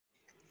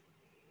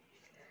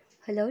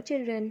Hello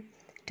children,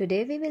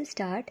 today we will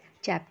start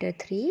chapter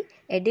 3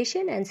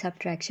 addition and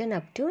subtraction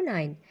up to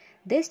 9.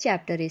 This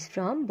chapter is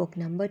from book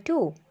number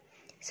 2.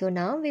 So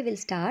now we will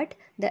start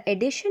the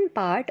addition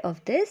part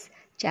of this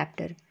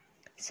chapter.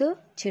 So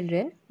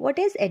children, what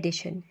is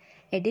addition?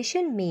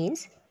 Addition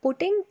means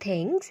putting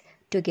things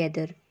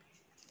together.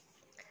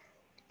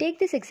 Take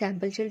this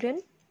example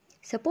children.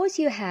 Suppose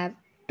you have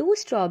 2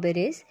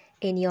 strawberries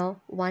in your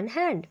one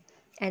hand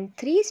and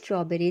 3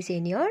 strawberries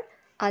in your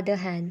other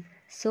hand.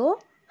 So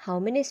how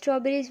many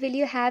strawberries will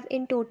you have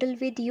in total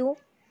with you?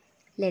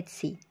 Let's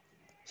see.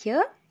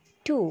 Here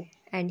 2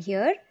 and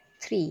here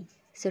 3.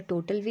 So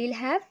total we'll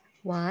have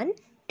 1,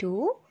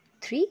 2,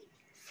 3,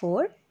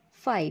 4,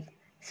 5.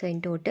 So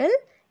in total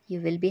you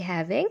will be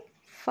having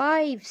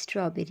 5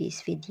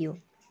 strawberries with you.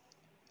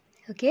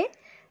 Okay.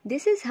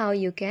 This is how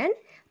you can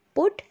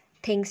put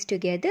things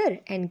together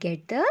and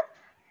get the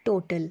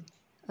total.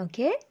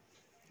 Okay.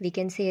 We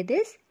can say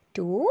this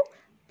 2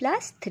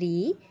 plus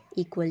 3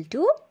 equal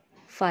to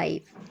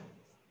 5.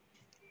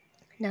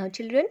 Now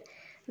children,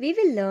 we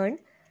will learn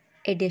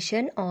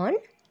addition on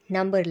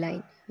number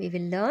line. We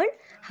will learn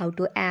how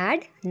to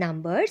add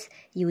numbers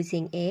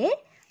using a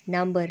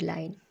number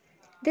line.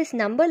 This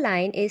number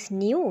line is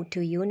new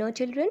to you now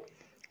children.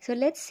 So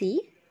let's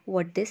see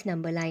what this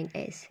number line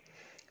is.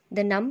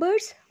 The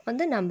numbers on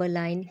the number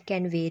line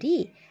can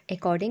vary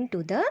according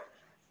to the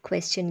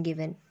question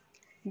given.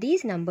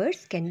 These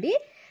numbers can be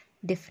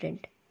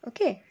different.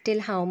 Okay,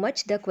 till how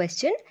much the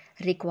question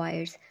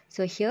requires.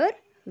 So here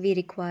we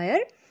require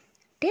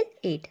till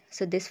 8.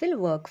 So this will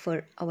work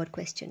for our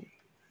question.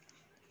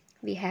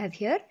 We have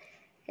here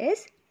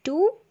is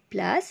 2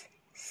 plus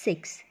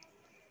 6.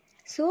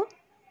 So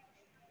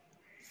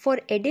for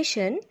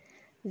addition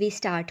we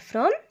start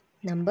from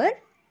number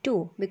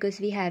 2 because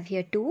we have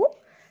here 2.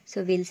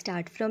 So we'll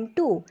start from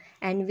 2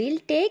 and we'll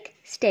take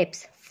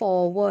steps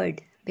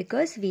forward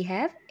because we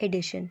have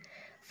addition.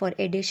 For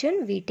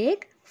addition we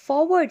take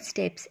forward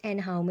steps,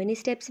 and how many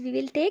steps we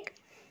will take?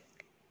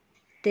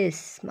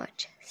 This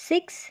much.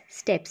 6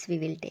 steps we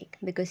will take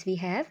because we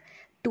have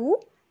 2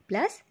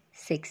 plus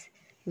 6.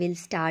 We'll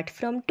start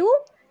from 2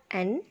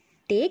 and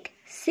take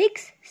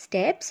 6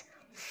 steps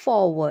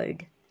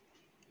forward.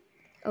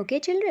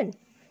 Okay children.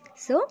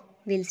 So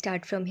we'll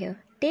start from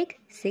here. Take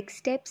 6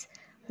 steps.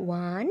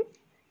 1,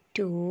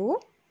 2,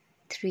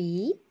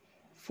 3,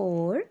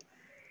 4,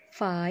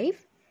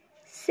 5,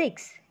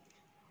 6.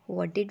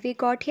 What did we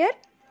got here?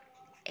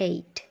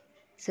 8.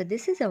 So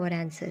this is our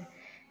answer.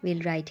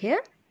 We'll write here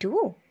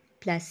 2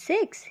 plus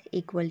 6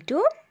 equal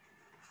to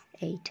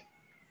 8.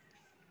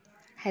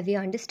 Have you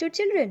understood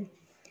children?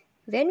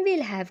 When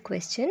we'll have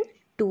question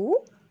 2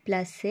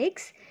 plus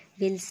 6,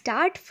 we'll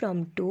start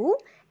from 2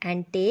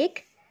 and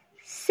take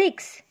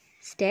 6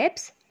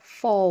 steps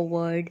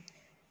forward.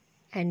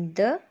 And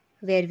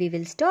where we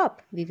will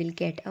stop, we will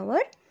get our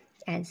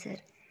answer.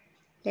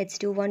 Let's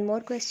do one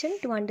more question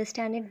to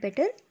understand it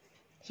better.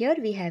 Here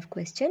we have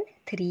question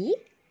 3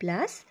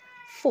 plus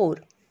 4.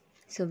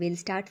 So we'll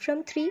start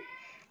from 3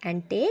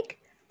 and take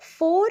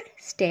 4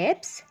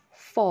 steps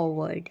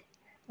forward.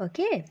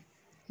 Okay,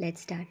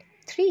 let's start.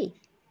 3.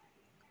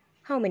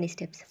 How many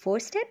steps? 4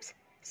 steps.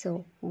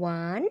 So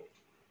 1,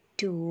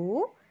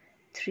 2,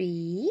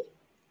 3,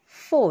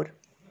 4.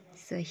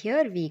 So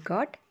here we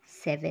got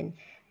 7.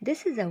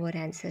 This is our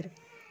answer.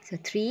 So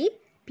 3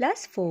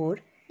 plus 4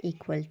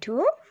 equal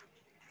to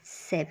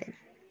 7.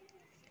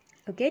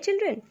 Okay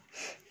children.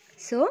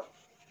 So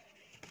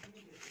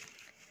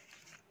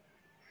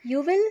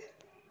you will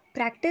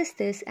practice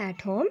this at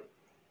home,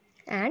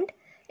 and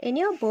in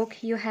your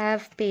book you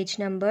have page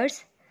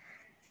numbers.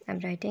 I'm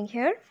writing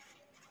here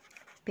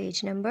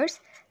page numbers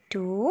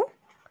 2,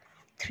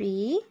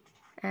 3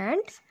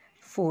 and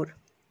 4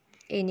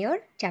 in your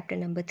chapter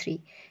number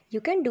 3. You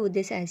can do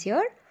this as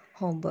your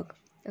homework.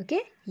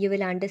 Okay, you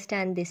will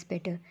understand this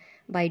better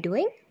by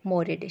doing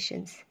more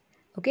additions.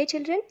 Okay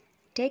children,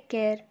 take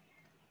care.